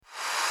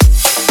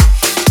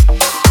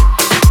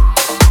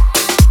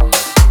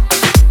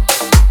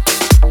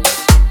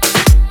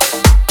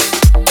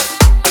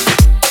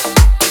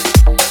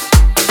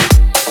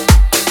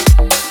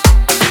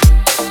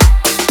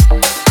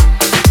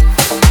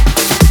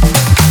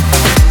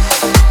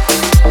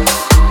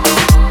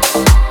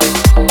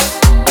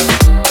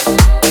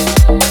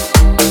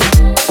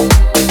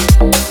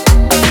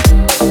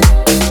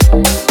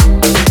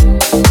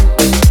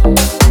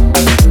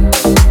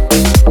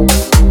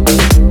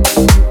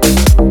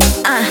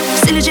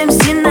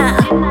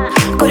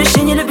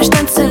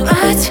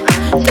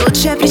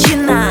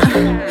Причина,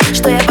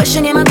 что я больше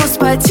не могу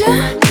спать.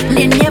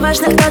 Мне не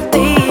важно, кто ты,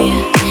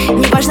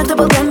 не важно, кто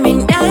был до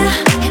меня.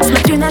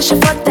 Смотрю наши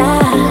фото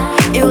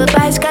и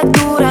улыбаюсь, как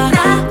дура.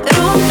 На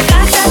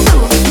руках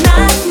тату, на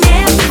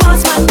небо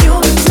смотрю.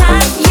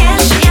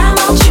 Знаешь, я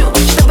молчу,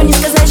 чтобы не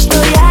сказать, что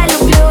я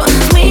люблю.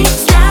 В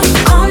мыслях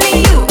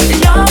only you,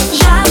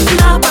 лежа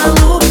на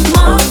полу.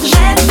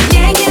 Может,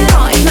 не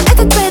герой, но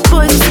этот bad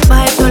boy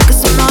засыпает только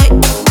со мной.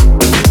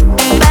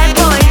 Bad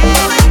boy.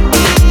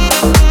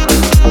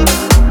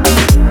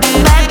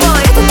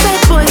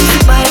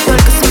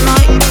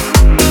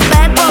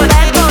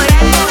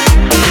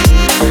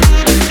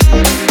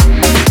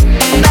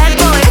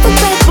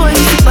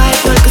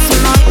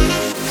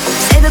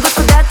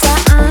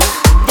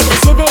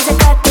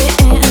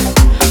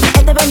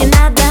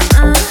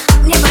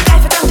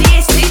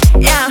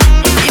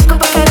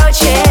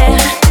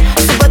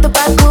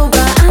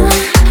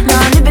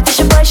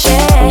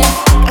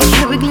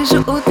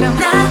 Утром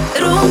на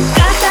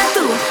руках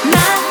тату,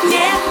 на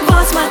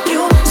небо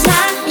смотрю.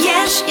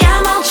 Знаешь,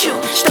 я молчу,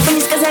 чтобы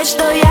не сказать,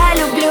 что я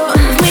люблю.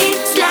 В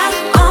мыслях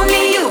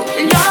only you,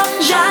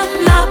 лежа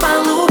на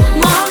полу.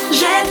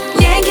 Может,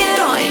 не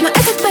герой, но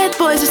этот bad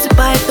boy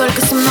засыпает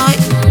только со мной.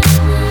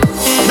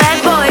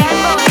 Bad boy.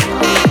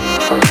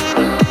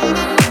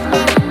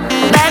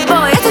 Bad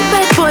boy, этот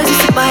bad boy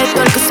засыпает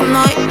только со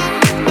мной.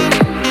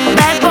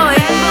 Bad boy.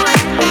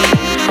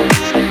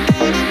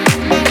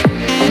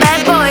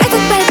 Bad boy,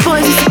 этот bad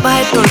boy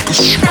засыпает только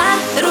со мной.